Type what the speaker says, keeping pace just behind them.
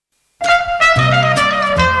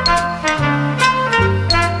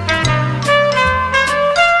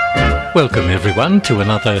Welcome everyone to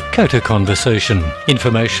another COTA Conversation.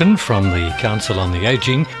 Information from the Council on the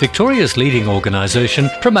Ageing, Victoria's leading organisation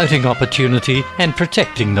promoting opportunity and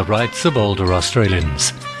protecting the rights of older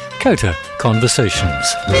Australians. COTA Conversations.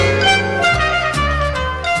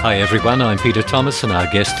 Hi everyone, I'm Peter Thomas and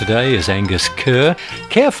our guest today is Angus Kerr,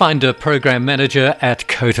 Carefinder Program Manager at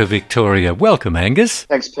COTA Victoria. Welcome Angus.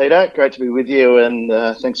 Thanks Peter, great to be with you and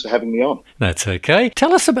thanks for having me on. That's okay.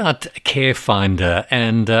 Tell us about Carefinder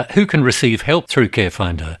and who can receive help through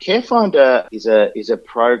Carefinder. Carefinder is a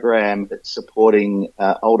program that's supporting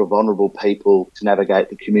older vulnerable people to navigate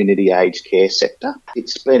the community aged care sector.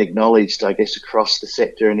 It's been acknowledged, I guess, across the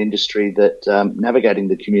sector and industry that navigating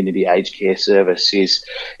the community aged care service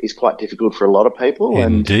is quite difficult for a lot of people.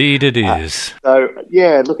 Indeed it is.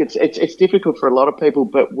 It's difficult for a lot of people,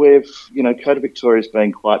 but COTA Victoria's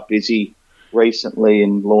been quite busy recently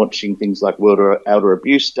in launching things like World Elder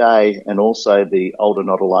Abuse Day and also the Older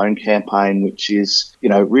Not Alone campaign, which is,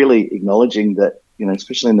 really acknowledging that,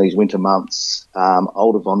 especially in these winter months,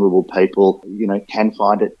 older vulnerable people, can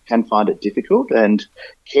find it difficult. And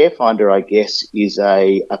Carefinder, I guess, is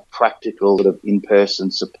a practical sort of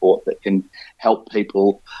in-person support that can help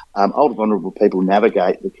people, older vulnerable people,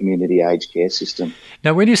 navigate the community aged care system.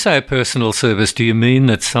 Now, when you say a personal service, do you mean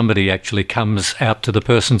that somebody actually comes out to the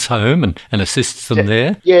person's home and assists them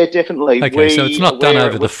there? Yeah, definitely. Okay, so it's not done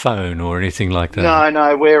over the phone or anything like that?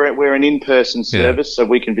 No, we're an in-person service, so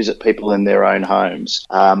we can visit people in their own homes,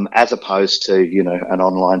 as opposed to, an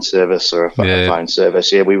online service or a phone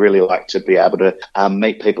service. Yeah, we really like to be able to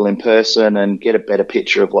meet people in person and get a better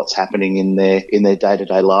picture of what's happening in their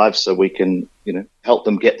day-to-day lives so we can, help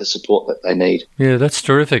them get the support that they need. Yeah, that's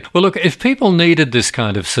terrific. Well, look, if people needed this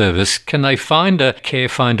kind of service, can they find a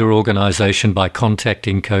Carefinder organisation by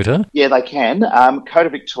contacting COTA? Yeah, they can. COTA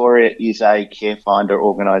Victoria is a Carefinder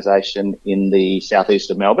organisation in the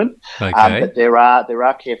southeast of Melbourne. Okay. But there are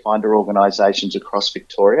Carefinder organisations across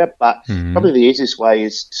Victoria, but probably the easiest way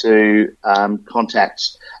is to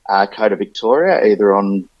contact COTA Victoria either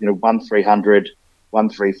on 1300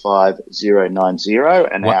 135 090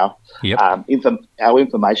 and our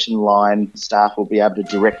information line staff will be able to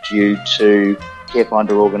direct you to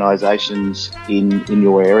Carefinder organisations in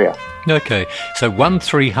your area. Okay, so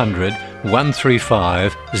 1300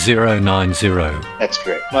 135 090. That's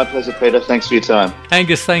correct. My pleasure, Peter. Thanks for your time.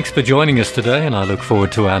 Angus, thanks for joining us today and I look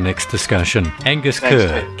forward to our next discussion. Angus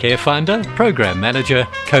Kerr, Carefinder, Program Manager,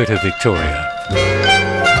 COTA Victoria.